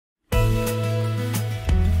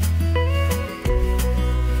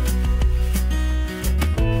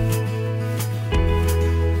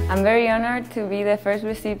I'm very honored to be the first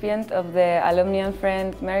recipient of the Alumni and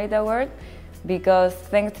Friend Merit Award because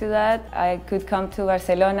thanks to that I could come to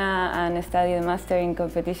Barcelona and study the Master in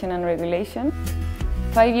Competition and Regulation.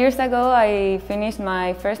 5 years ago I finished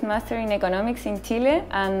my first Master in Economics in Chile,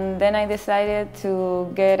 and then I decided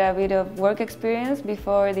to get a bit of work experience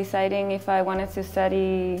before deciding if I wanted to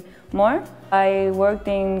study more. I worked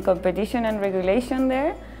in competition and regulation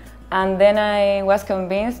there, and then I was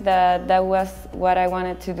convinced that that was what I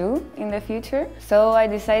wanted to do in the future. So I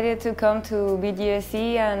decided to come to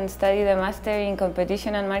BGSE and study the Master in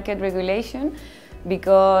Competition and Market Regulation,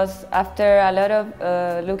 because after a lot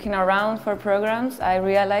of looking around for programs, I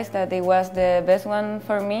realized that it was the best one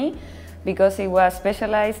for me because it was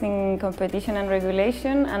specialized in competition and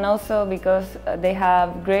regulation, and also because they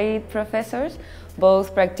have great professors,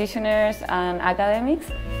 both practitioners and academics.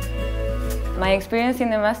 My experience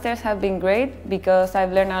in the Masters have been great because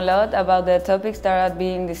I've learned a lot about the topics that are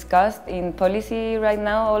being discussed in policy right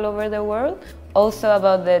now all over the world. Also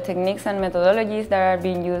about the techniques and methodologies that are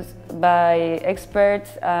being used by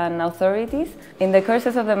experts and authorities. In the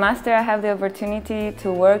courses of the Master, I have the opportunity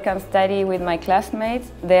to work and study with my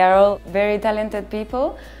classmates. They are all very talented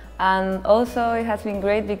people, and also it has been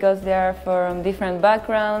great because they are from different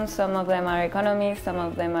backgrounds. Some of them are economists, some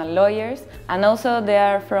of them are lawyers, and also they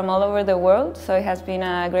are from all over the world, so it has been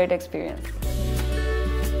a great experience.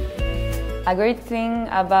 A great thing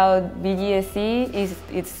about BGSE is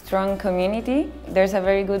its strong community. There's a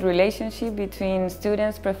very good relationship between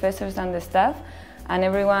students, professors and the staff, and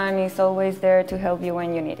everyone is always there to help you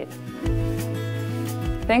when you need it.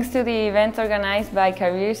 Thanks to the event organized by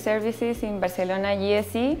Career Services in Barcelona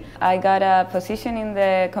GSE, I got a position in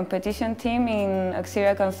the competition team in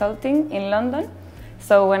Auxilia Consulting in London.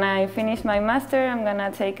 So when I finish my Master, I'm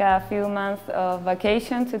gonna take a few months of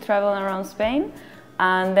vacation to travel around Spain.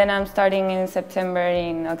 And then I'm starting in September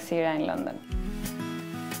in Auxilia in London.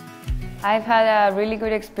 I've had a really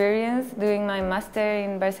good experience doing my Master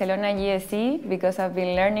in Barcelona GSE because I've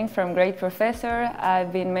been learning from great professors.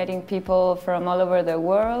 I've been meeting people from all over the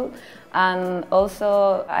world, and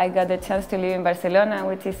also I got the chance to live in Barcelona,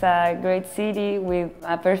 which is a great city with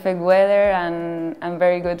a perfect weather and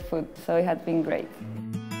very good food, so it has been great.